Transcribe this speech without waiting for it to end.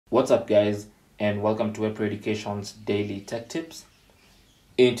What's up guys, and welcome to Oppo Education's daily tech tips.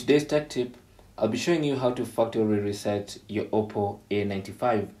 In today's tech tip, I'll be showing you how to factory reset your Oppo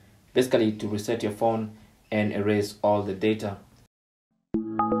A95, basically to reset your phone and erase all the data.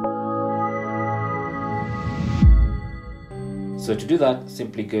 So to do that,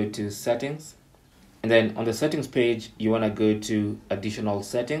 simply go to settings, and then on the settings page you want to go to additional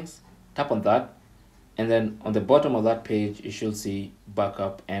settings, tap on that, and then on the bottom of that page you should see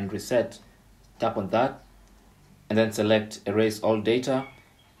backup and reset. Tap on that and then select erase all data,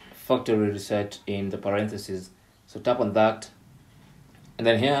 factory reset in the parentheses. So tap on that and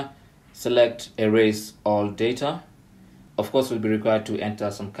then here select erase all data. Of course, you'll be required to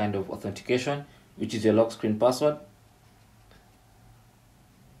enter some kind of authentication, which is your lock screen password.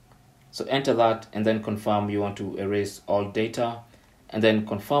 So enter that and then confirm you want to erase all data, and then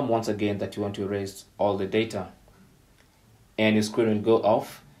confirm once again that you want to erase all the data, and your screen will go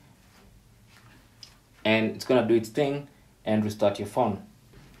off and it's gonna do its thing and restart your phone.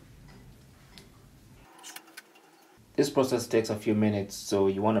 This process takes a few minutes, so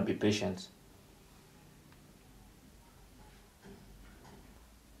you want to be patient.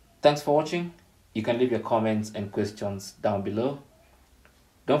 Thanks for watching. You can leave your comments and questions down below.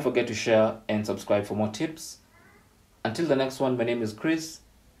 Don't forget to share and subscribe for more tips. Until the next one, my name is Chris,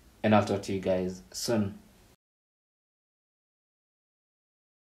 and I'll talk to you guys soon.